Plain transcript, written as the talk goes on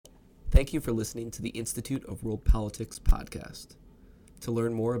Thank you for listening to the Institute of World Politics podcast. To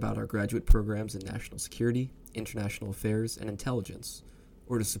learn more about our graduate programs in national security, international affairs, and intelligence,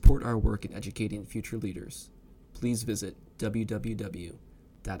 or to support our work in educating future leaders, please visit www.iwp.edu.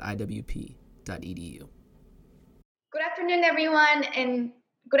 Good afternoon, everyone, and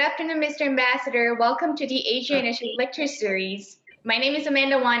good afternoon, Mr. Ambassador. Welcome to the Asia Initiative Lecture Series. My name is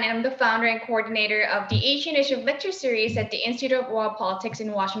Amanda Wan, and I'm the founder and coordinator of the Asia Initiative Lecture Series at the Institute of World Politics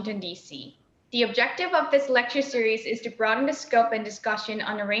in Washington, D.C. The objective of this lecture series is to broaden the scope and discussion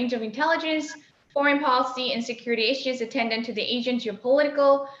on a range of intelligence, foreign policy, and security issues attendant to the Asian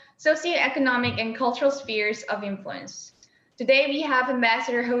geopolitical, socioeconomic, and cultural spheres of influence. Today, we have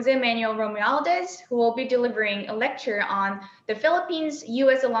Ambassador Jose Manuel Romualdez, who will be delivering a lecture on the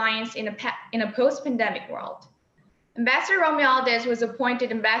Philippines-U.S. alliance in a post-pandemic world. Ambassador Romualdez was appointed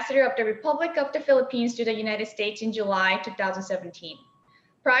Ambassador of the Republic of the Philippines to the United States in July 2017.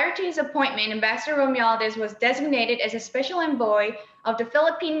 Prior to his appointment, Ambassador Romualdez was designated as a special envoy of the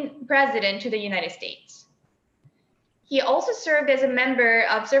Philippine President to the United States. He also served as a member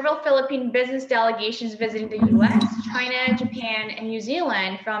of several Philippine business delegations visiting the U.S., China, Japan, and New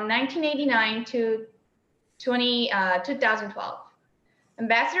Zealand from 1989 to 2012.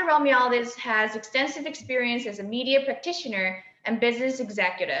 Ambassador Romualdez has extensive experience as a media practitioner and business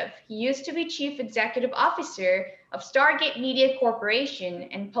executive. He used to be Chief Executive Officer of Stargate Media Corporation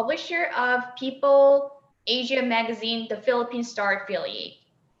and publisher of People Asia magazine, the Philippine Star affiliate.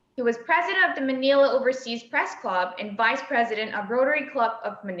 He was president of the Manila Overseas Press Club and vice president of Rotary Club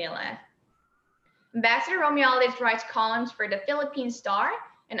of Manila. Ambassador Romualdez writes columns for the Philippine Star,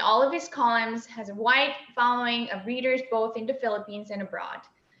 and all of his columns has a wide following of readers both in the Philippines and abroad.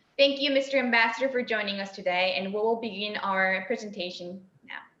 Thank you, Mr. Ambassador, for joining us today, and we will begin our presentation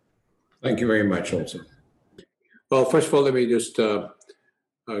now. Thank you very much, also. Well, first of all, let me just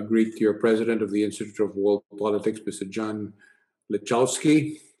greet your president of the Institute of World Politics, Mr. John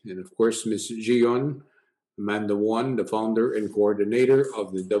Lechowski, and of course, Ms. Gion Amanda Wan, the founder and coordinator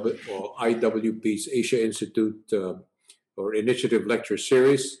of the IWP's Asia Institute or Initiative Lecture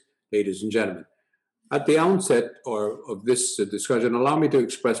Series. Ladies and gentlemen, at the outset of this discussion, allow me to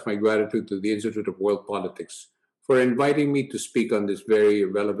express my gratitude to the Institute of World Politics for inviting me to speak on this very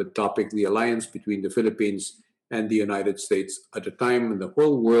relevant topic, the alliance between the Philippines and the United States at a time when the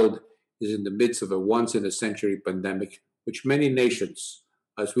whole world is in the midst of a once-in-a-century pandemic, which many nations,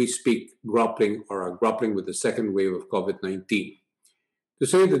 as we speak, are grappling with the second wave of COVID-19. To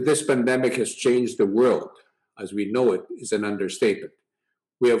say that this pandemic has changed the world as we know it is an understatement.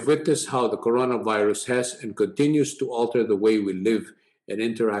 We have witnessed how the coronavirus has and continues to alter the way we live and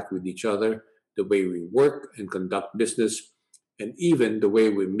interact with each other, the way we work and conduct business, and even the way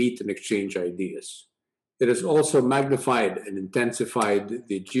we meet and exchange ideas. It has also magnified and intensified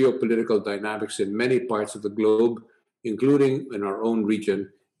the geopolitical dynamics in many parts of the globe, including in our own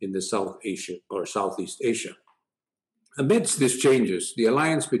region in the South Asia or Southeast Asia. Amidst these changes, the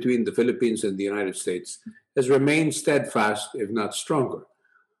alliance between the Philippines and the United States has remained steadfast, if not stronger.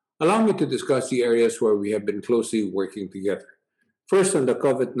 Allow me to discuss the areas where we have been closely working together. First, on the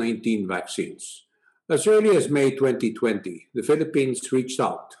COVID-19 vaccines. As early as May 2020, the Philippines reached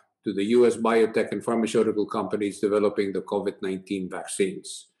out to the U.S. biotech and pharmaceutical companies developing the COVID-19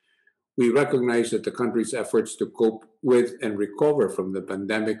 vaccines. We recognize that the country's efforts to cope with and recover from the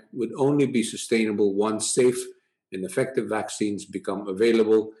pandemic would only be sustainable once safe and effective vaccines become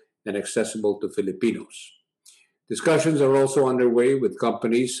available and accessible to Filipinos. Discussions are also underway with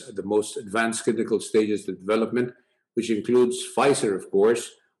companies at the most advanced clinical stages of development, which includes Pfizer, of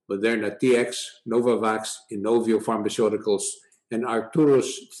course, Moderna TX, Novavax, Inovio Pharmaceuticals, and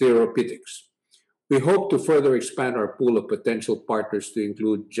Arcturus Therapeutics. We hope to further expand our pool of potential partners to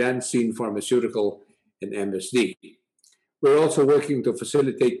include Janssen Pharmaceutical and MSD. We're also working to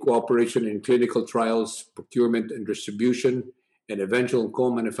facilitate cooperation in clinical trials, procurement and distribution, and eventual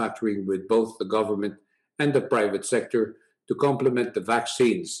co-manufacturing with both the government and the private sector to complement the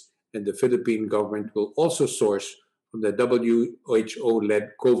vaccines, and the Philippine government will also source from the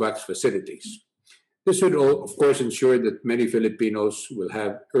WHO-led COVAX facilities. This would, of course, ensure that many Filipinos will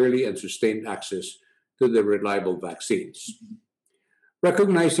have early and sustained access to the reliable vaccines.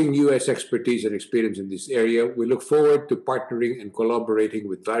 Recognizing U.S. expertise and experience in this area, we look forward to partnering and collaborating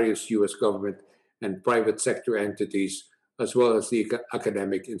with various U.S. government and private sector entities, as well as the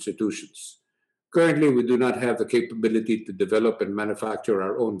academic institutions. Currently, we do not have the capability to develop and manufacture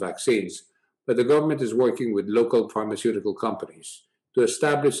our own vaccines, but the government is working with local pharmaceutical companies to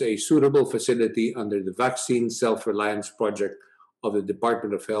establish a suitable facility under the Vaccine Self-Reliance Project of the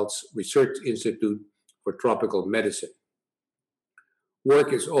Department of Health's Research Institute for Tropical Medicine.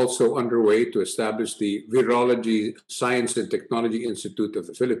 Work is also underway to establish the Virology Science and Technology Institute of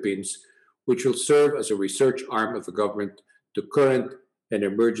the Philippines, which will serve as a research arm of the government to current and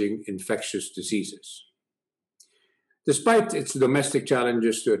emerging infectious diseases. Despite its domestic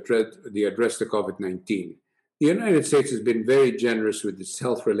challenges to address the COVID 19, the United States has been very generous with its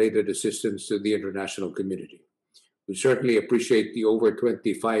health related assistance to the international community. We certainly appreciate the over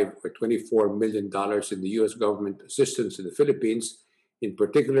 25 or $24 million in the U.S. government assistance to the Philippines, in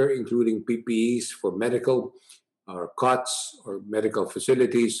particular, including PPEs for medical or cots or medical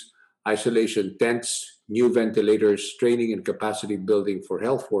facilities, isolation tents, new ventilators, training and capacity building for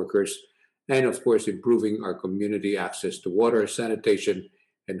health workers, and of course, improving our community access to water, sanitation,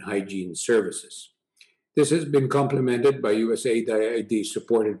 and hygiene services. This has been complemented by USAID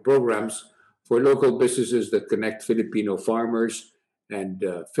supported programs for local businesses that connect Filipino farmers and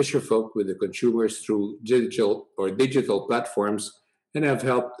fisherfolk with the consumers through digital platforms and have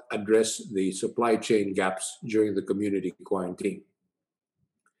helped address the supply chain gaps during the community quarantine.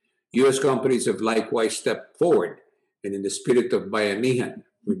 U.S. companies have likewise stepped forward, and in the spirit of bayanihan,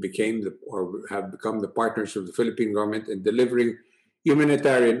 we became or have become the partners of the Philippine government in delivering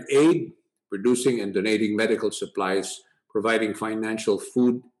humanitarian aid, producing and donating medical supplies, providing financial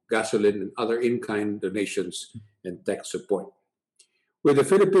food, gasoline, and other in-kind donations and tech support. With the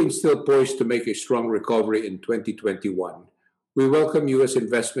Philippines still poised to make a strong recovery in 2021, we welcome U.S.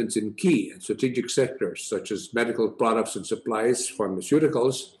 investments in key and strategic sectors such as medical products and supplies,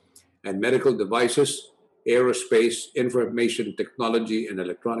 pharmaceuticals, and medical devices, aerospace, information technology and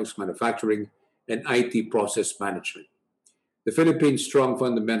electronics manufacturing, and IT process management. The Philippines' strong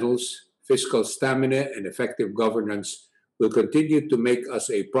fundamentals, fiscal stamina, and effective governance will continue to make us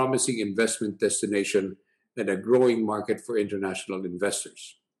a promising investment destination and a growing market for international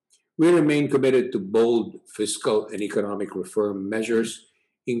investors. We remain committed to bold fiscal and economic reform measures,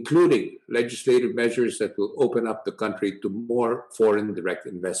 including legislative measures that will open up the country to more foreign direct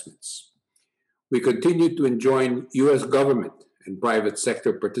investments. We continue to enjoin U.S. government and private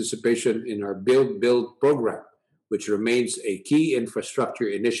sector participation in our Build program, which remains a key infrastructure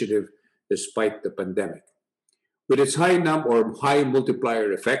initiative despite the pandemic. With its high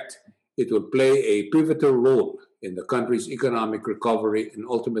multiplier effect, it will play a pivotal role in the country's economic recovery and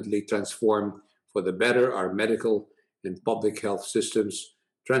ultimately transform for the better our medical and public health systems,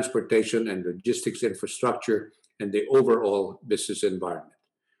 transportation and logistics infrastructure, and the overall business environment.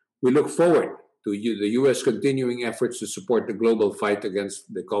 We look forward to the U.S. continuing efforts to support the global fight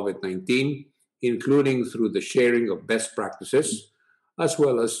against the COVID 19, including through the sharing of best practices, as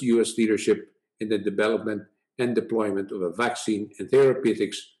well as U.S. leadership in the development and deployment of a vaccine and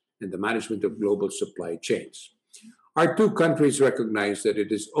therapeutics and the management of global supply chains. Our two countries recognize that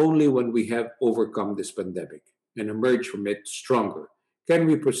it is only when we have overcome this pandemic and emerge from it stronger can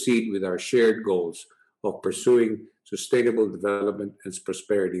we proceed with our shared goals of pursuing sustainable development and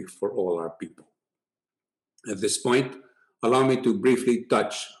prosperity for all our people. At this point, allow me to briefly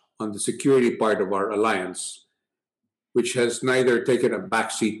touch on the security part of our alliance, which has neither taken a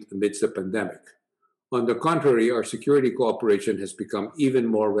backseat amidst the pandemic. On the contrary, our security cooperation has become even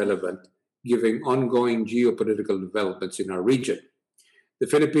more relevant given ongoing geopolitical developments in our region. The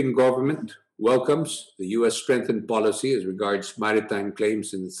Philippine government welcomes the U.S. strengthened policy as regards maritime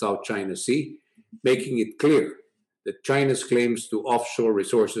claims in the South China Sea, making it clear that China's claims to offshore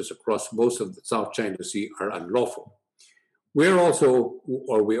resources across most of the South China Sea are unlawful. We also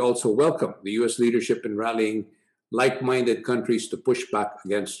welcome the U.S. leadership in rallying like-minded countries to push back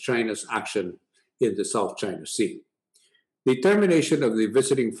against China's action in the South China Sea. The termination of the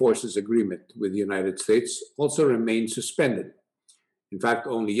visiting forces agreement with the United States also remains suspended. In fact,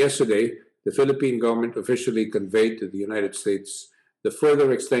 only yesterday, the Philippine government officially conveyed to the United States the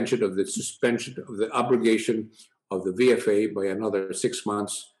further extension of the suspension of the abrogation of the VFA by another 6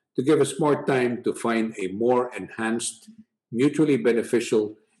 months to give us more time to find a more enhanced, mutually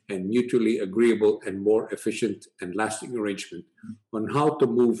beneficial, and mutually agreeable and more efficient and lasting arrangement on how to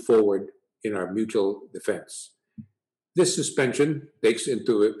move forward in our mutual defense. This suspension takes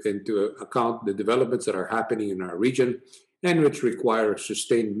into account the developments that are happening in our region and which require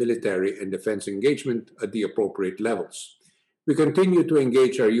sustained military and defense engagement at the appropriate levels. We continue to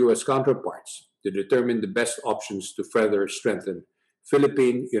engage our U.S. counterparts to determine the best options to further strengthen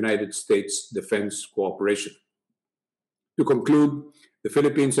Philippine-United States defense cooperation. To conclude, the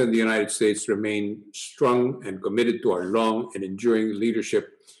Philippines and the United States remain strong and committed to our long and enduring leadership,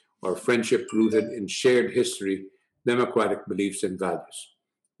 our friendship rooted in shared history, democratic beliefs, and values.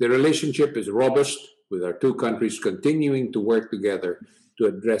 The relationship is robust, with our two countries continuing to work together to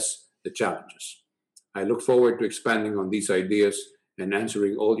address the challenges. I look forward to expanding on these ideas and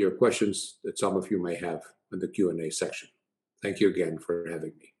answering all your questions that some of you may have in the Q&A section. Thank you again for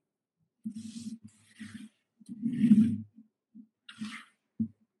having me.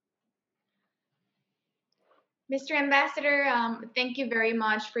 Mr. Ambassador, thank you very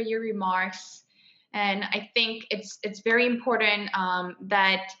much for your remarks. And I think it's very important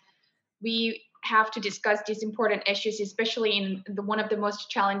that we have to discuss these important issues, especially in one of the most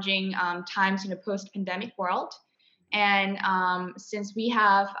challenging times in a post-pandemic world. And since we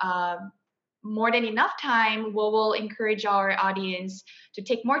have more than enough time, we will encourage our audience to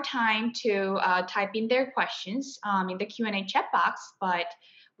take more time to type in their questions in the Q&A chat box. But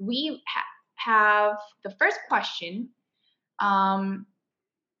we have the first question. Hello,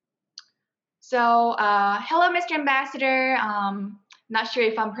 Mr. Ambassador. Not sure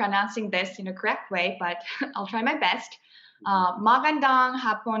if I'm pronouncing this in a correct way, but I'll try my best. Magandang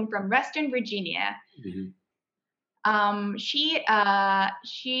hapon from Western Virginia. She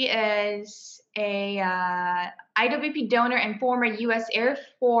is a IWP donor and former U.S. Air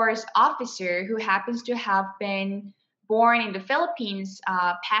Force officer who happens to have been born in the Philippines,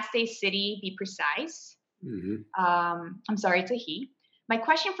 Pasay City, be precise. I'm sorry, it's a he. My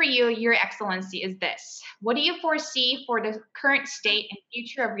question for you, Your Excellency, is this. What do you foresee for the current state and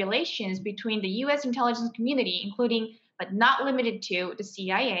future of relations between the U.S. intelligence community, including but not limited to the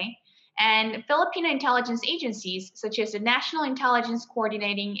CIA, and Filipino intelligence agencies such as the National Intelligence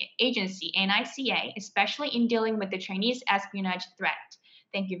Coordinating Agency, NICA, especially in dealing with the Chinese espionage threat?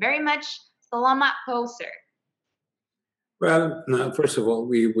 Thank you very much. Salamat po, sir. Well, first of all,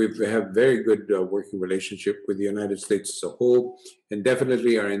 we have very good working relationship with the United States as a whole, and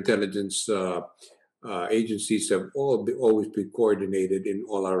definitely our intelligence agencies have always been coordinated in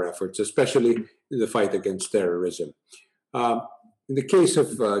all our efforts, especially in the fight against terrorism. In the case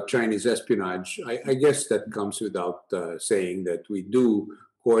of Chinese espionage, I guess that comes without saying that we do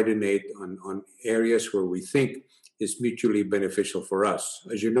coordinate on areas where we think is mutually beneficial for us.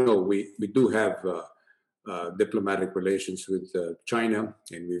 As you know, we do have diplomatic relations with China,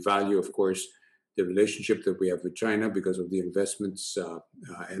 and we value, of course, the relationship that we have with China because of the investments,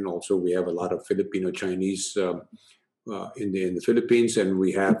 and also we have a lot of Filipino Chinese in the Philippines, and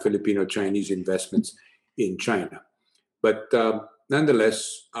we have Filipino Chinese investments in China. But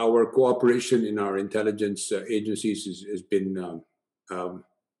nonetheless, our cooperation in our intelligence agencies has been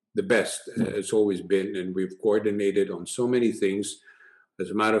the best. It's always been, and we've coordinated on so many things. As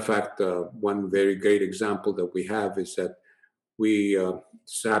a matter of fact, one very great example that we have is that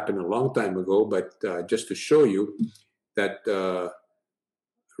this happened a long time ago, but just to show you that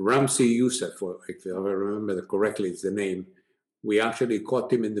Ramzi Youssef, if I remember correctly, is the name, we actually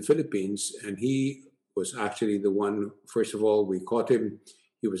caught him in the Philippines, and he was actually the one, first of all, we caught him.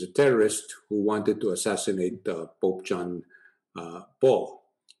 He was a terrorist who wanted to assassinate Pope John Paul.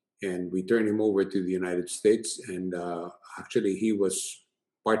 And we turned him over to the United States, and actually he was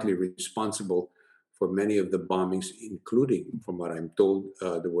partly responsible for many of the bombings, including, from what I'm told,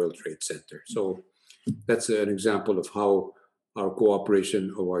 the World Trade Center. So that's an example of how our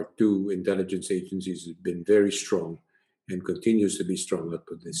cooperation of our two intelligence agencies has been very strong and continues to be strong up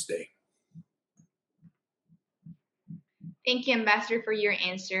to this day. Thank you, Ambassador, for your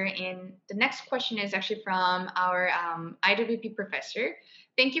answer. And the next question is actually from our IWP professor.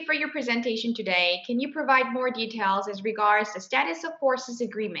 Thank you for your presentation today. Can you provide more details as regards the status of forces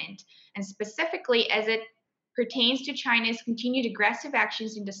agreement, and specifically as it pertains to China's continued aggressive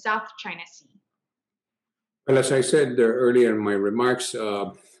actions in the South China Sea? Well, as I said earlier in my remarks,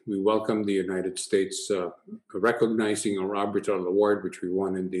 we welcome the United States recognizing our arbitral award, which we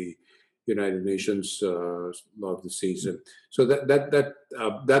won in the United Nations Law of the Seas. So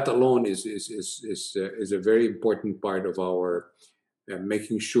that alone is a very important part of our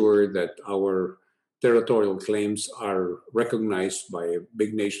making sure that our territorial claims are recognized by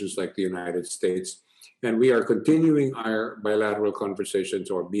big nations like the United States. And we are continuing our bilateral conversations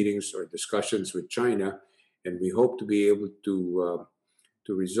or meetings or discussions with China, and we hope to be able to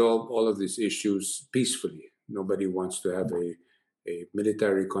resolve all of these issues peacefully. Nobody wants to have a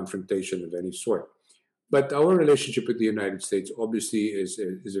military confrontation of any sort. But our relationship with the United States obviously is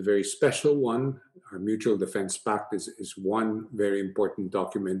a very special one. Our Mutual Defense Pact is one very important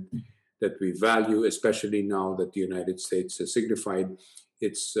document that we value, especially now that the United States has signified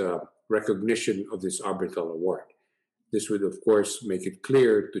its recognition of this arbitral award. This would, of course, make it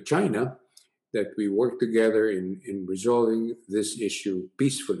clear to China that we work together in resolving this issue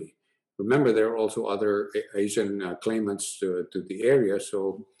peacefully. Remember, there are also other Asian claimants to the area,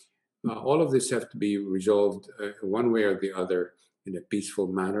 so all of this have to be resolved one way or the other in a peaceful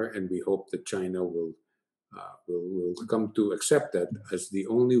manner, and we hope that China will will come to accept that as the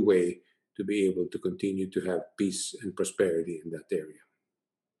only way to be able to continue to have peace and prosperity in that area.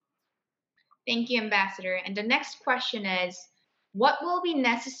 Thank you, Ambassador. And the next question is, what will be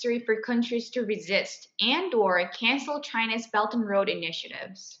necessary for countries to resist and/or cancel China's Belt and Road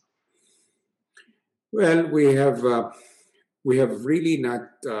initiatives? Well, we have really not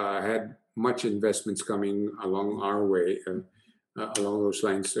had much investments coming along our way, along those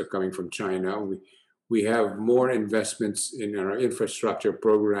lines coming from China. We have more investments in our infrastructure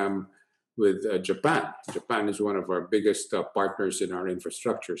program with Japan. Japan is one of our biggest partners in our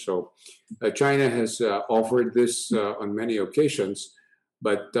infrastructure. So China has offered this on many occasions,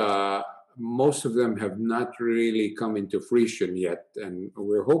 but most of them have not really come into fruition yet. And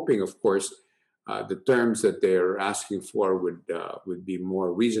we're hoping, of course, the terms that they're asking for would be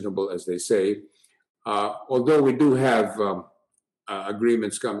more reasonable, as they say. Although we do have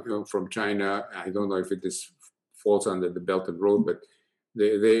agreements coming from China, I don't know if falls under the Belt and Road, but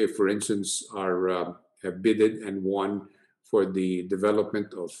they for instance, have bidded and won for the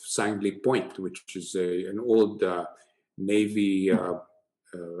development of Sangley Point, which is an old Navy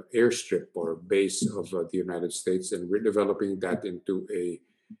airstrip or base of the United States, and we're developing that into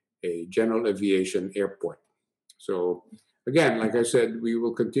a general aviation airport. So again, like I said, we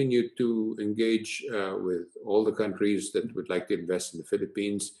will continue to engage with all the countries that would like to invest in the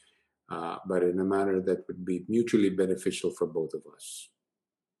Philippines, but in a manner that would be mutually beneficial for both of us.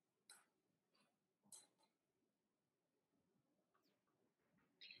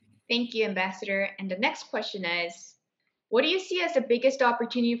 Thank you, Ambassador. And the next question is, what do you see as the biggest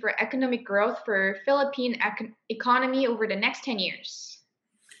opportunity for economic growth for Philippine economy over the next 10 years?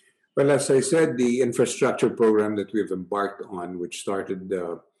 Well, as I said, the infrastructure program that we've embarked on, which started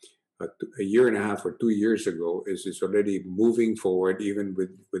a year and a half or 2 years ago, is already moving forward. Even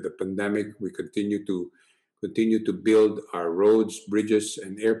with the pandemic, we continue to build our roads, bridges,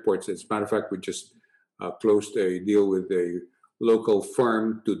 and airports. As a matter of fact, we just closed a deal with a local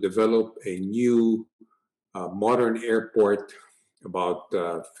firm to develop a new modern airport about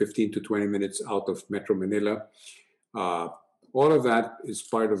 15 to 20 minutes out of Metro Manila. Uh, all of that is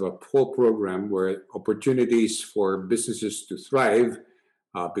part of a whole program where opportunities for businesses to thrive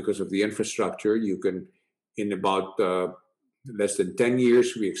because of the infrastructure. You can, in about less than 10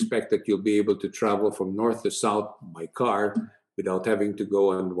 years, we expect that you'll be able to travel from north to south by car without having to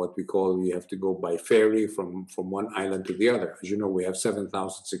go on what we have to go by ferry from one island to the other. As you know, we have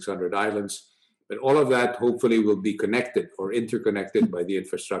 7,600 islands, but all of that hopefully will be connected or interconnected by the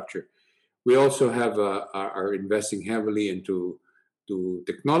infrastructure. We also are investing heavily into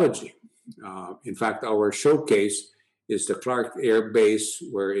technology. In fact, our showcase is the Clark Air Base,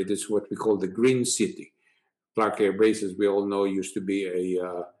 where it is what we call the Green City. Clark Air Base, as we all know, used to be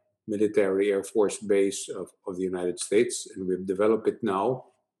a military Air Force base of the United States, and we've developed it now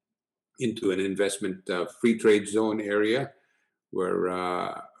into an investment free trade zone area where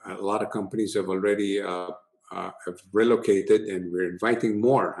a lot of companies have already have relocated, and we're inviting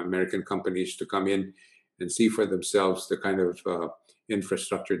more American companies to come in and see for themselves the kind of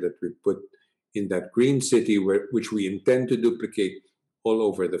infrastructure that we put in that green city, which we intend to duplicate all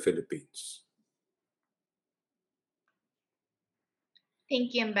over the Philippines.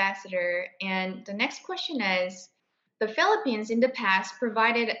 Thank you, Ambassador. And the next question is, the Philippines in the past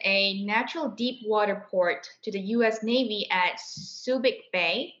provided a natural deep water port to the U.S. Navy at Subic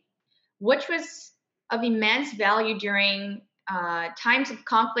Bay, which was of immense value during times of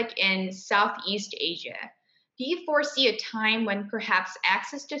conflict in Southeast Asia. Do you foresee a time when perhaps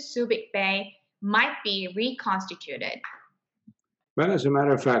access to Subic Bay might be reconstituted? Well, as a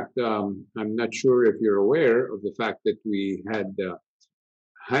matter of fact, I'm not sure if you're aware of the fact that we had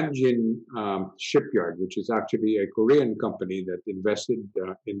Hanjin Shipyard, which is actually a Korean company that invested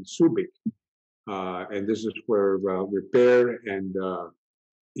in Subic. And this is where repair and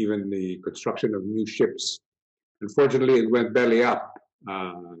even the construction of new ships. Unfortunately, it went belly up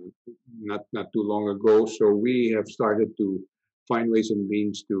not too long ago. So we have started to find ways and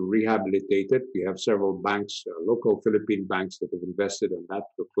means to rehabilitate it. We have several banks, local Philippine banks, that have invested in that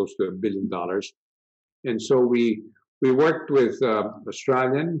for close to $1 billion. And so we worked with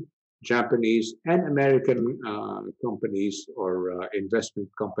Australian, Japanese, and American companies or investment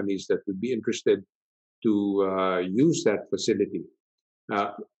companies that would be interested to use that facility.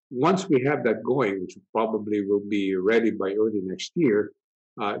 Uh, Once we have that going, which probably will be ready by early next year,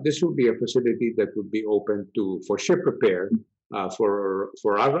 this will be a facility that would be open for ship repair for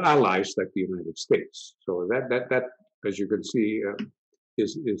our allies like the United States. So that as you can see,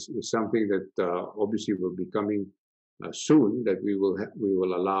 is something that obviously will be coming soon. That we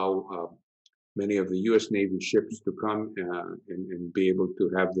will allow many of the U.S. Navy ships to come and be able to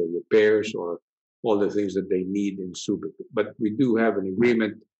have the repairs or all the things that they need in Subic. But we do have an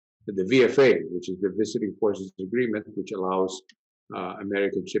agreement, the VFA, which is the Visiting Forces Agreement, which allows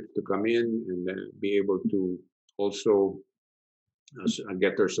American ships to come in and be able to also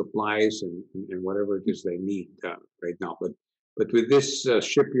get their supplies and whatever it is they need right now. But with this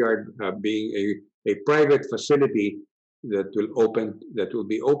shipyard being a private facility that will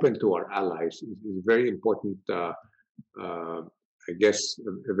be open to our allies is a very important. I guess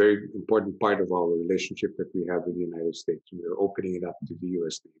a very important part of our relationship that we have with the United States. We're opening it up to the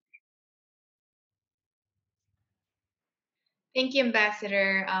U.S. Navy. Thank you,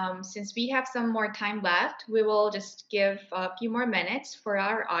 Ambassador. Since we have some more time left, we will just give a few more minutes for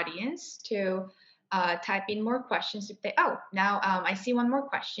our audience to type in more questions. If they now I see one more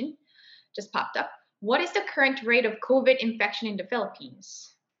question just popped up. What is the current rate of COVID infection in the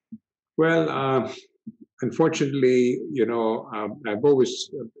Philippines? Well, unfortunately, I've always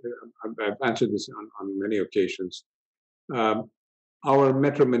I've answered this on many occasions. Our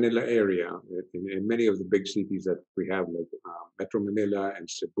Metro Manila area, in many of the big cities that we have, like Metro Manila and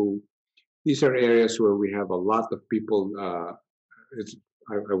Cebu, these are areas where we have a lot of people.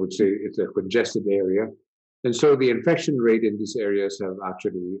 I would say it's a congested area, and so the infection rate in these areas have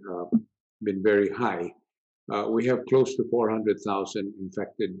actually been very high. We have close to 400,000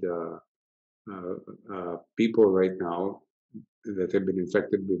 infected people right now that have been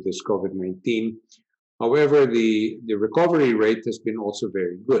infected with this COVID-19. However, the recovery rate has been also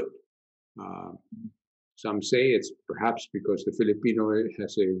very good. Some say it's perhaps because the Filipino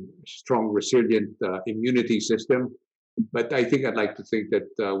has a strong, resilient immunity system. But I think I'd like to think that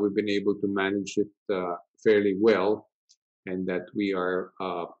we've been able to manage it fairly well and that we are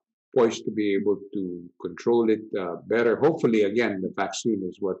poised to be able to control it better. Hopefully, again, the vaccine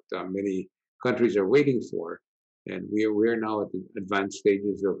is what many countries are waiting for. And we're now at the advanced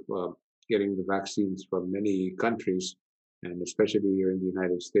stages of getting the vaccines from many countries, and especially here in the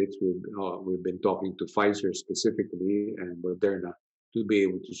United States, we've been talking to Pfizer specifically and Moderna to be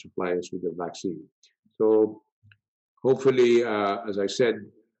able to supply us with the vaccine. So hopefully, as I said,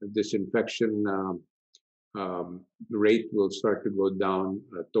 this infection rate will start to go down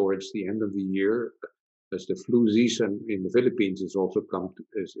towards the end of the year, as the flu season in the Philippines is also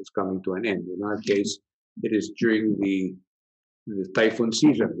coming to an end. In our case, it is during the typhoon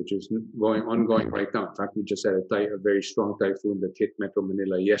season, which is ongoing right now. In fact, we just had a very strong typhoon that hit Metro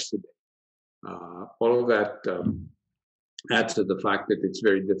Manila yesterday. All of that adds to the fact that it's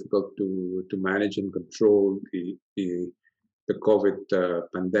very difficult to manage and control the COVID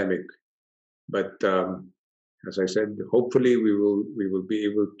pandemic. But as I said, hopefully we will be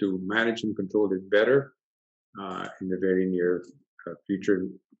able to manage and control it better in the very near future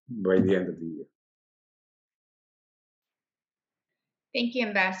by the end of the year. Thank you,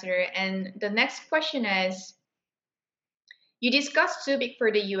 Ambassador. And the next question is, you discussed Subic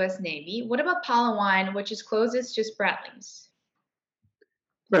for the U.S. Navy. What about Palawan, which is closest to Spratlys?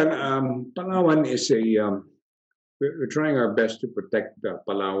 Well, Palawan is we're trying our best to protect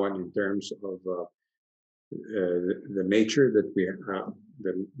Palawan in terms of the nature that we have,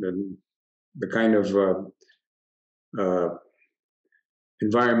 the kind of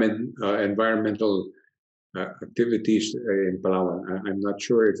environmental activities in Palawan. I'm not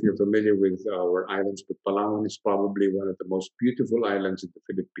sure if you're familiar with our islands, but Palawan is probably one of the most beautiful islands in the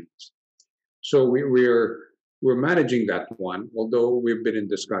Philippines. So we're managing that one, although we've been in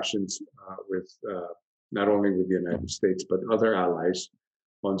discussions with not only with the United States but other allies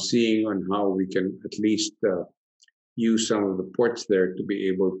on seeing on how we can at least use some of the ports there to be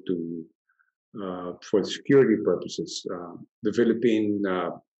able to for security purposes. The Philippine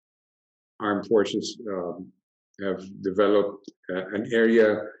armed forces have developed an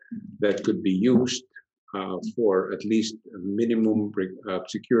area that could be used for at least a minimum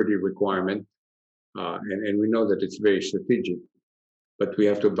security requirement. And we know that it's very strategic, but we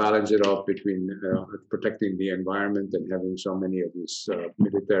have to balance it off between protecting the environment and having so many of these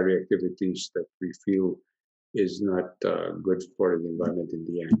military activities that we feel is not good for the environment in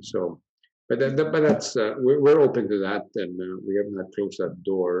the end. So, but that's we're open to that, and we have not closed that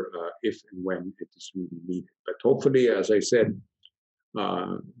door if and when it is really needed. But hopefully, as I said,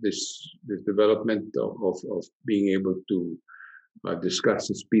 this development of being able to discuss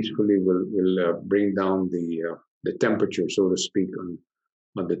this peacefully will bring down the temperature, so to speak,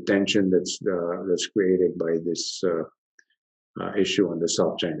 on the tension that's created by this issue on the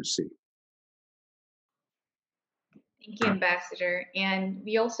South China Sea. Thank you, Ambassador. And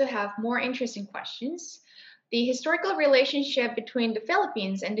we also have more interesting questions. The historical relationship between the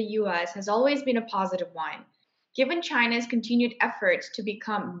Philippines and the US has always been a positive one. Given China's continued efforts to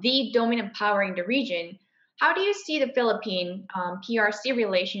become the dominant power in the region, how do you see the Philippine PRC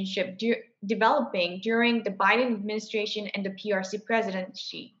relationship developing during the Biden administration and the PRC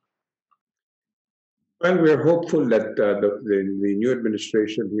presidency? Well, we're hopeful that the new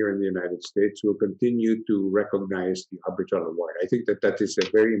administration here in the United States will continue to recognize the arbitral award. I think that that is a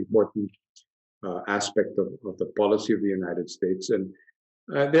very important aspect of the policy of the United States. And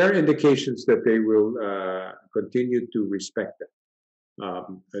there are indications that they will continue to respect it.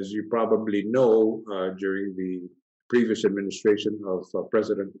 As you probably know, during the previous administration of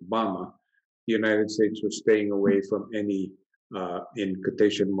President Obama, the United States was staying away from any, in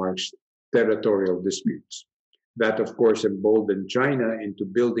quotation marks, territorial disputes. That, of course, emboldened China into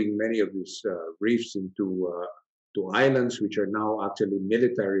building many of these reefs into to islands, which are now actually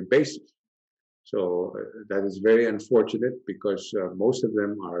military bases. So that is very unfortunate because most of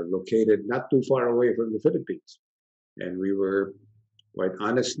them are located not too far away from the Philippines. And we were, quite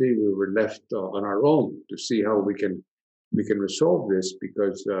honestly, we were left on our own to see how we can resolve this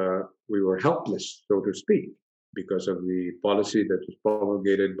because we were helpless, so to speak, because of the policy that was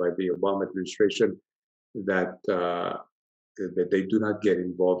promulgated by the Obama administration that that they do not get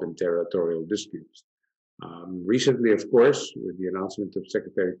involved in territorial disputes. Recently, of course, with the announcement of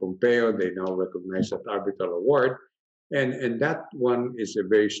Secretary Pompeo, they now recognize that arbitral award. And that one is a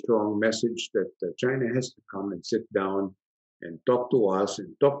very strong message that China has to come and sit down and talk to us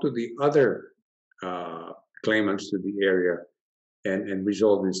and talk to the other claimants to the area and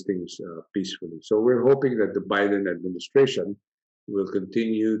resolve these things peacefully. So we're hoping that the Biden administration will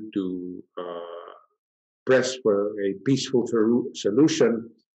continue to press for a peaceful solution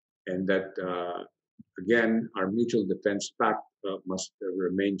and that again, our mutual defense pact must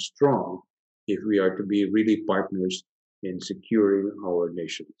remain strong if we are to be really partners in securing our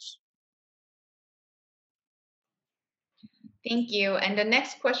nations. Thank you. And the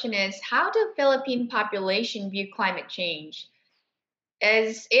next question is, how do Philippine population view climate change?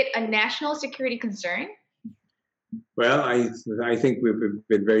 Is it a national security concern? Well, I think we've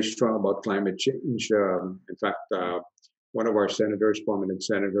been very strong about climate change. In fact, one of our senators, prominent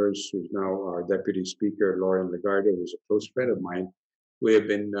senators, who's now our deputy speaker, Lauren Legarda, who's a close friend of mine, we have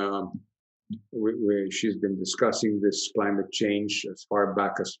been she's been discussing this climate change as far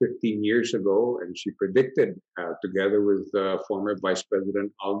back as 15 years ago, and she predicted, together with former Vice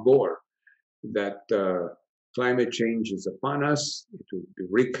President Al Gore, that climate change is upon us. It will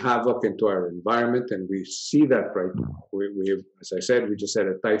wreak havoc into our environment, and we see that right now. We have, as I said, we just had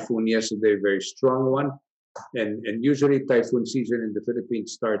a typhoon yesterday, a very strong one. And usually typhoon season in the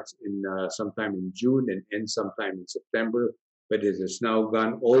Philippines starts in sometime in June and ends sometime in September, but it has now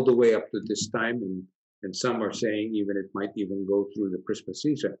gone all the way up to this time, and some are saying even it might even go through the Christmas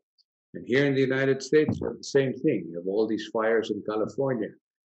season. And here in the United States, the same thing. You have all these fires in California.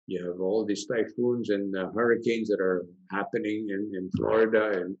 You have all these typhoons and hurricanes that are happening in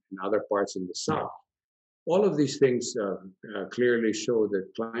Florida and in other parts in the South. All of these things clearly show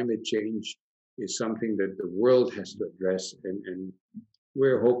that climate change is something that the world has to address. And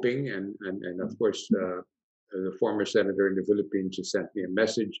we're hoping, and of course, the former senator in the Philippines just sent me a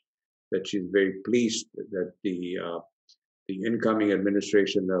message that she's very pleased that the incoming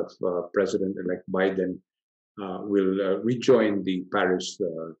administration of President-elect Biden will rejoin the Paris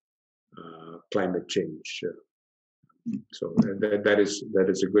climate change. So that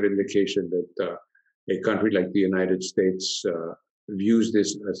is a good indication that a country like the United States views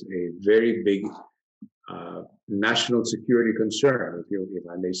this as a very big national security concern, if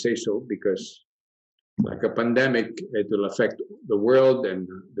I may say so, because like a pandemic, it will affect the world and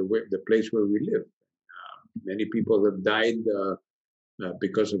the place where we live. Many people have died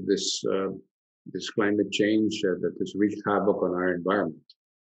because of this climate change that has wreaked havoc on our environment.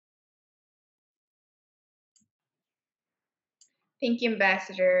 Thank you,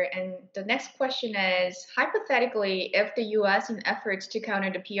 Ambassador. And the next question is, hypothetically, if the US, in efforts to counter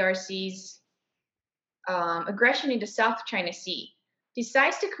the PRC's aggression in the South China Sea,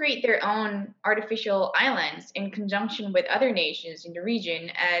 decides to create their own artificial islands in conjunction with other nations in the region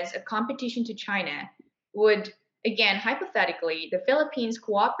as a competition to China, would, again, hypothetically, the Philippines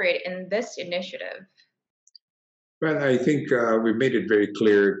cooperate in this initiative? Well, I think we made it very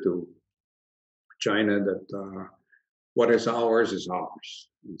clear to China that what is ours is ours.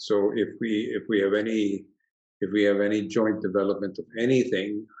 And so if we have any joint development of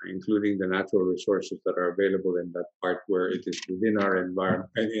anything, including the natural resources that are available in that part where it is within our environment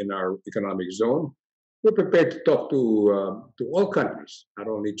and in our economic zone, we're prepared to talk to all countries, not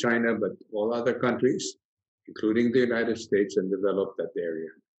only China but all other countries, including the United States, and develop that area.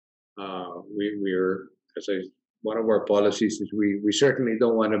 We're, as I, one of our policies is we certainly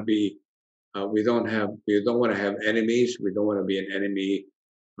don't want to be, we don't want to have enemies. We don't want to be an enemy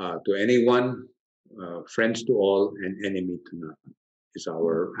to anyone, friends to all, and enemy to none is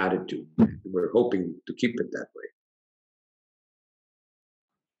our attitude. We're hoping to keep it that way.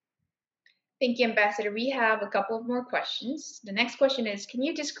 Thank you, Ambassador. We have a couple of more questions. The next question is, can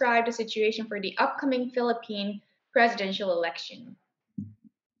you describe the situation for the upcoming Philippine presidential election?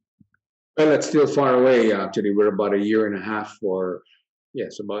 Well, it's still far away. Actually, we're about a year and a half, or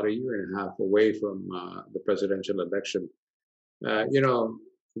yes, about a year and a half away from the presidential election.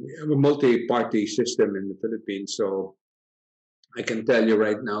 We have a multi-party system in the Philippines, so I can tell you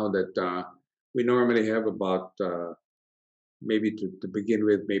right now that we normally have about maybe to begin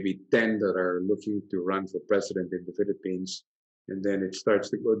with, maybe 10 that are looking to run for president in the Philippines. And then it starts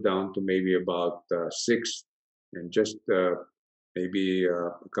to go down to maybe about six. And just maybe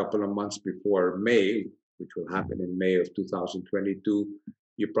a couple of months before May, which will happen in May of 2022,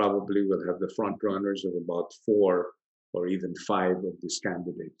 you probably will have the front runners of about four or even five of these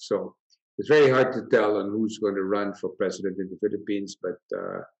candidates. So it's very hard to tell on who's going to run for president in the Philippines, but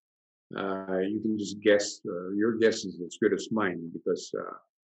you can just guess. Your guess is as good as mine because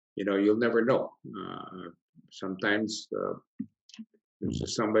you'll never know. Sometimes there's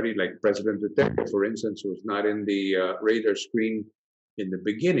just somebody like President Duterte, for instance, who was not in the radar screen in the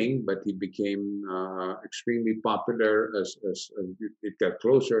beginning, but he became extremely popular as it got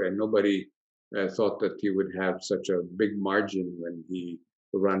closer, and nobody thought that he would have such a big margin when he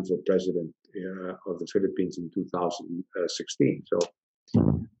ran for president of the Philippines in 2016. So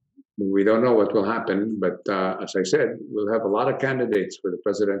we don't know what will happen, but as I said, we'll have a lot of candidates for the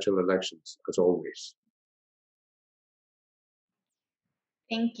presidential elections, as always.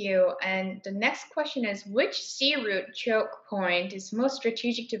 Thank you. And the next question is, which sea route choke point is most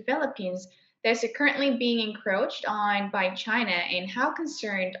strategic to Philippines that is currently being encroached on by China, and how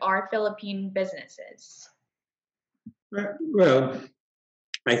concerned are Philippine businesses? Well,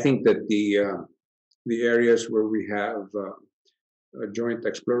 I think that the areas where we have a joint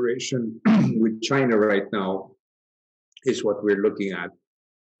exploration with China right now is what we're looking at.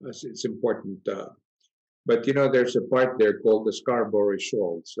 It's important. But there's a part there called the Scarborough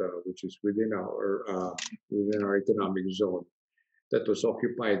Shoals, which is within our economic zone, that was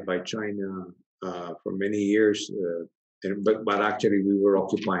occupied by China for many years. But actually, we were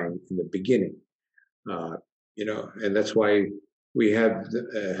occupying in the beginning. And that's why we had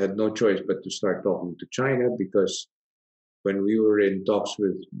no choice but to start talking to China, because when we were in talks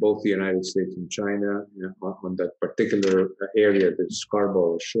with both the United States and China on that particular area, the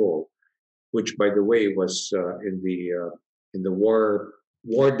Scarborough Shoal, which, by the way, was in the War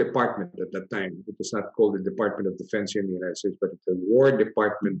Department at that time. It was not called the Department of Defense here in the United States, but the War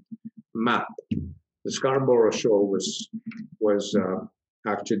Department map. The Scarborough Shoal was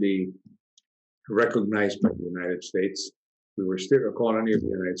actually recognized by the United States. We were still a colony of the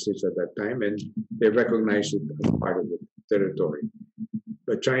United States at that time, and they recognized it as part of the territory.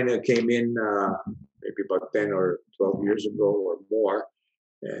 But China came in maybe about 10 or 12 years ago or more,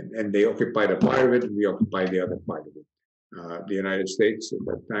 and they occupied a part of it, and we occupied the other part of it. The United States at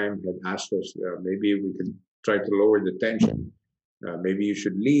that time had asked us, maybe we could try to lower the tension. Maybe you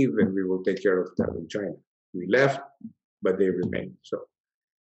should leave, and we will take care of that in China. We left, but they remained. So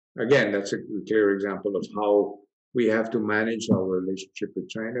again, that's a clear example of how we have to manage our relationship with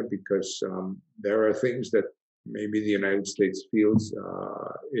China, because there are things that maybe the United States feels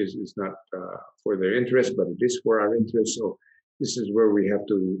is not for their interest, but it is for our interest. So this is where we have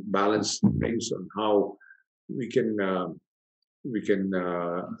to balance things on how we can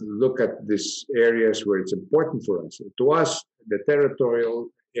look at these areas where it's important for us. To us, the territorial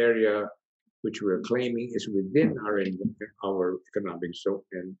area which we're claiming is within our economic zone,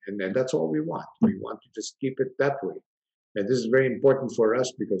 and that's all we want. We want to just keep it that way. And this is very important for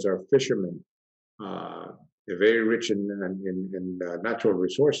us because our fishermen are very rich in natural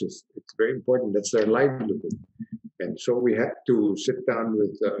resources. It's very important. That's their livelihood. And so we had to sit down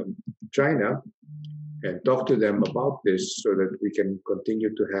with China and talk to them about this so that we can continue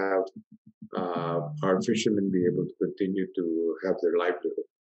to have our fishermen be able to continue to have their livelihood.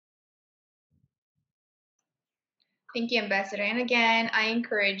 Thank you, Ambassador. And again, I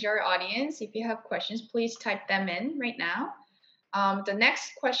encourage our audience, if you have questions, please type them in right now. The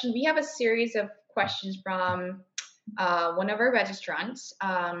next question, we have a series of questions from one of our registrants.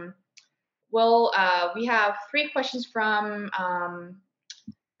 We have three questions from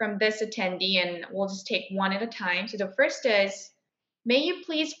this attendee, and we'll just take one at a time. So the first is, May you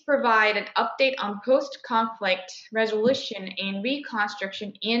please provide an update on post-conflict resolution and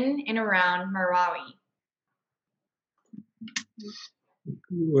reconstruction in and around Marawi?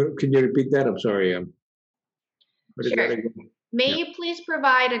 Can you repeat that? I'm sorry. What is that Sure. again? May Yeah. you please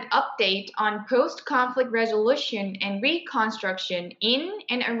provide an update on post-conflict resolution and reconstruction in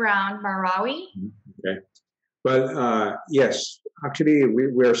and around Marawi? Okay. Well, yes. Actually,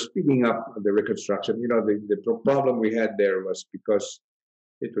 we're speeding up the reconstruction. The problem we had there was because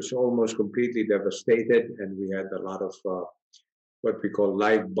it was almost completely devastated, and we had a lot of what we call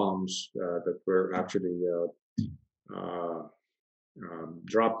live bombs that were actually uh,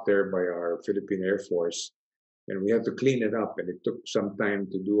 dropped there by our Philippine Air Force, and we had to clean it up. And it took some time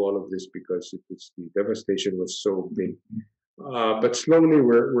to do all of this because the devastation was so big. But slowly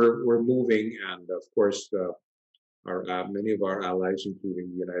we're moving, and of course, our many of our allies,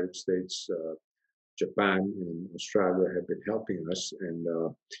 including the United States, Japan, and Australia, have been helping us, and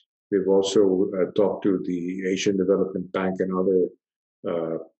we've also talked to the Asian Development Bank and other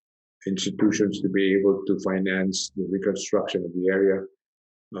uh, institutions to be able to finance the reconstruction of the area.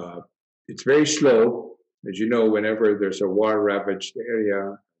 Uh, it's very slow. As you know, whenever there's a war-ravaged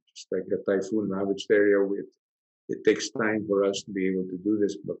area, just like a typhoon-ravaged area, it takes time for us to be able to do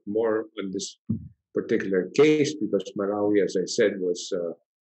this, but more in this particular case, because Marawi, as I said, was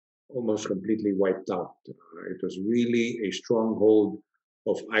almost completely wiped out. It was really a stronghold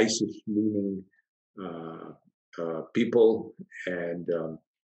of ISIS-leaning uh, people, and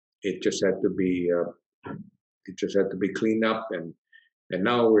it just had to be cleaned up, and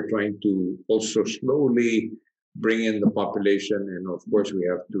now we're trying to also slowly bring in the population, and of course we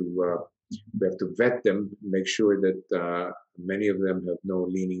have to vet them, make sure that many of them have no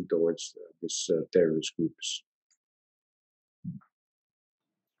leaning towards this terrorist groups.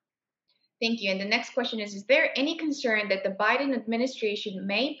 Thank you. And the next question is there any concern that the Biden administration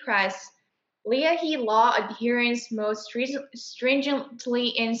may press Leahy law adherence most stringently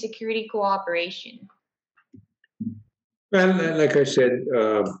in security cooperation? Well, like I said,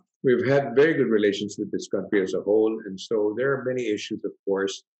 we've had very good relations with this country as a whole, and so there are many issues, of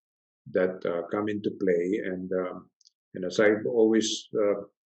course, that come into play. And as I've always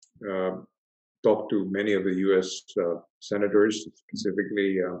talked to many of the U.S. Senators,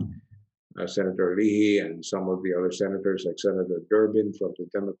 specifically Senator Leahy and some of the other senators, like Senator Durbin from the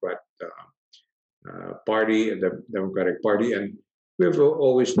Democratic Party, and we've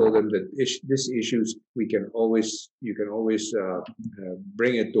always told them that these issues you can always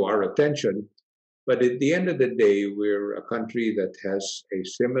bring it to our attention. But at the end of the day, we're a country that has a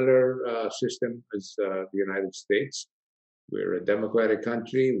similar system as the United States. We're a democratic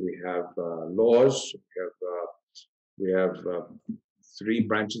country. We have laws. We have three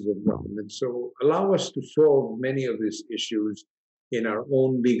branches of government. So allow us to solve many of these issues in our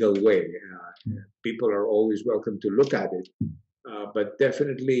own legal way. People are always welcome to look at it, but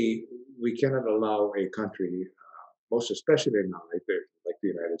definitely we cannot allow a country, most especially now, like the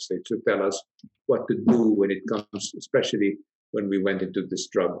United States, to tell us what to do when it comes, especially when we went into this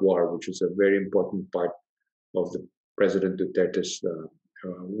drug war, which is a very important part of the President Duterte's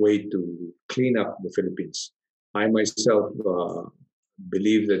way to clean up the Philippines. I myself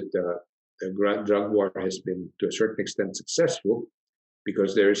believe that the drug war has been, to a certain extent, successful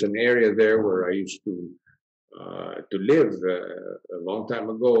because there is an area there where I used to live a long time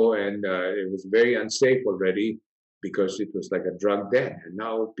ago, and it was very unsafe already because it was like a drug den. And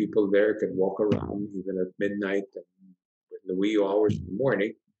now people there can walk around even at midnight and in the wee hours of the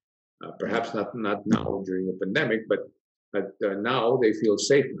morning. Perhaps not now during the pandemic, but now they feel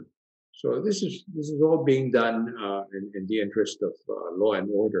safer. So this is all being done in the interest of law and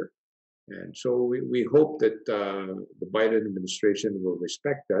order. And so we hope that the Biden administration will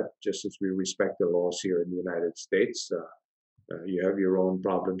respect that, just as we respect the laws here in the United States. You have your own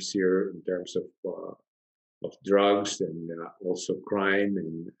problems here in terms of drugs and also crime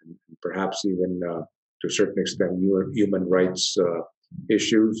and perhaps even to a certain extent human rights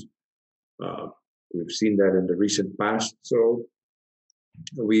issues. We've seen that in the recent past. So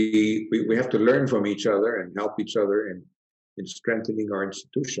we have to learn from each other and help each other in strengthening our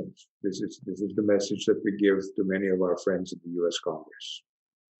institutions. This is the message that we give to many of our friends in the U.S. Congress.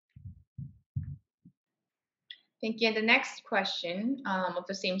 Thank you. And the next question of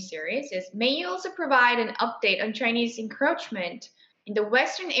the same series is may you also provide an update on Chinese encroachment in the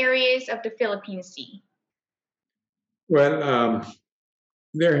western areas of the Philippine Sea? Well,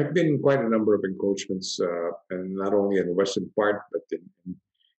 there have been quite a number of encroachments, and not only in the western part, but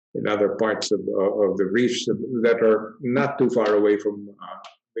in other parts of the reefs that are not too far away from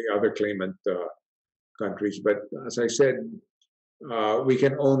the other claimant countries. But as I said, we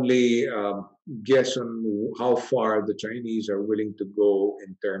can only guess on how far the Chinese are willing to go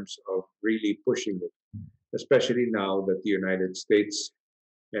in terms of really pushing it, especially now that the United States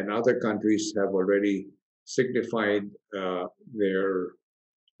and other countries have already signified their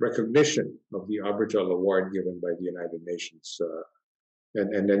recognition of the arbitral award given by the United Nations.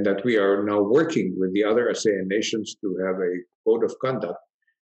 And then that we are now working with the other ASEAN nations to have a code of conduct,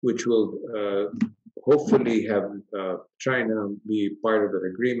 which will hopefully have China be part of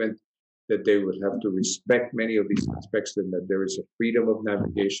an agreement that they would have to respect many of these aspects and that there is a freedom of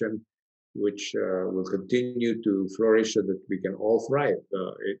navigation which will continue to flourish so that we can all thrive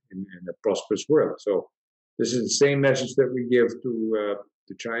in a prosperous world. So this is the same message that we give to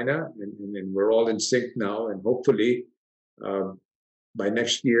China, and we're all in sync now, and hopefully uh, by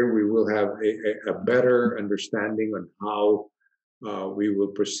next year we will have a better understanding on how we will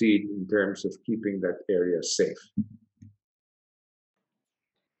proceed in terms of keeping that area safe.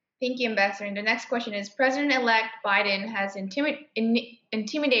 Thank you, Ambassador. And the next question is President-elect Biden has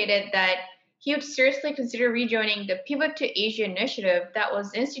intimidated that he would seriously consider rejoining the Pivot to Asia initiative that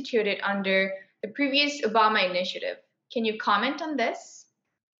was instituted under the previous Obama initiative. Can you comment on this?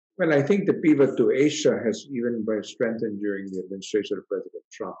 Well, I think the pivot to Asia has even been strengthened during the administration of President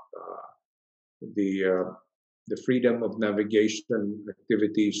Trump. The the freedom of navigation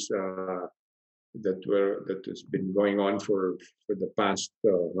activities that has been going on for the past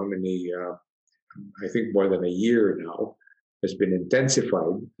how many I think more than a year now has been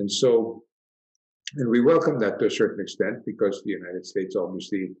intensified, and we welcome that to a certain extent because the United States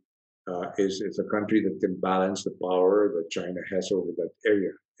obviously is a country that can balance the power that China has over that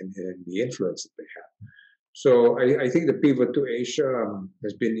area and the influence that they have. So I think the pivot to Asia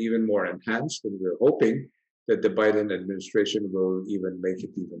has been even more enhanced, and we're hoping that the Biden administration will even make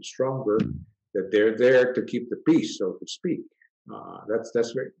it even stronger. That they're there to keep the peace, so to speak.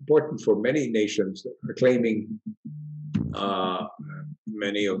 That's very important for many nations that are claiming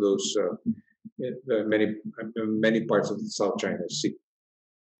many of those many parts of the South China Sea.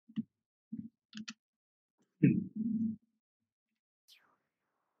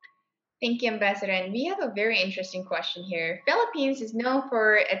 Thank you, Ambassador. And we have a very interesting question here. Philippines is known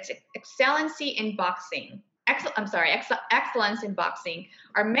for its excellency in boxing. Excellence in boxing.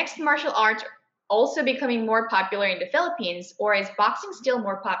 Are mixed martial arts also becoming more popular in the Philippines, or is boxing still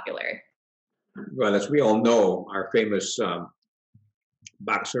more popular? Well, as we all know, our famous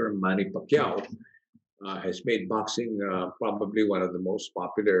boxer Manny Pacquiao has made boxing probably one of the most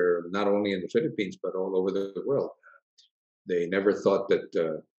popular, not only in the Philippines but all over the world. They never thought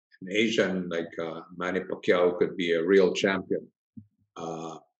that an Asian like Manny Pacquiao could be a real champion.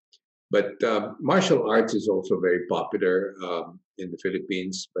 Uh, but martial arts is also very popular in the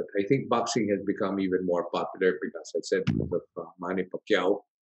Philippines. But I think boxing has become even more popular because I said because of Manny Pacquiao.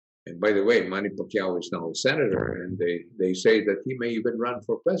 And by the way, Manny Pacquiao is now a senator, and they say that he may even run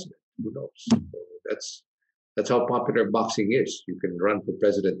for president. Who knows? So that's how popular boxing is. You can run for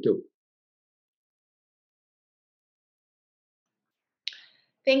president too.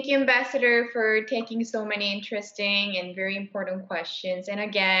 Thank you, Ambassador, for taking so many interesting and very important questions. And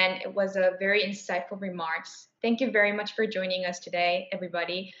again, it was a very insightful remarks. Thank you very much for joining us today,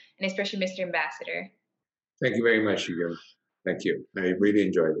 everybody, and especially Mr. Ambassador. Thank you very much, Ian. Thank you. I really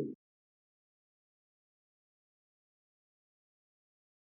enjoyed it.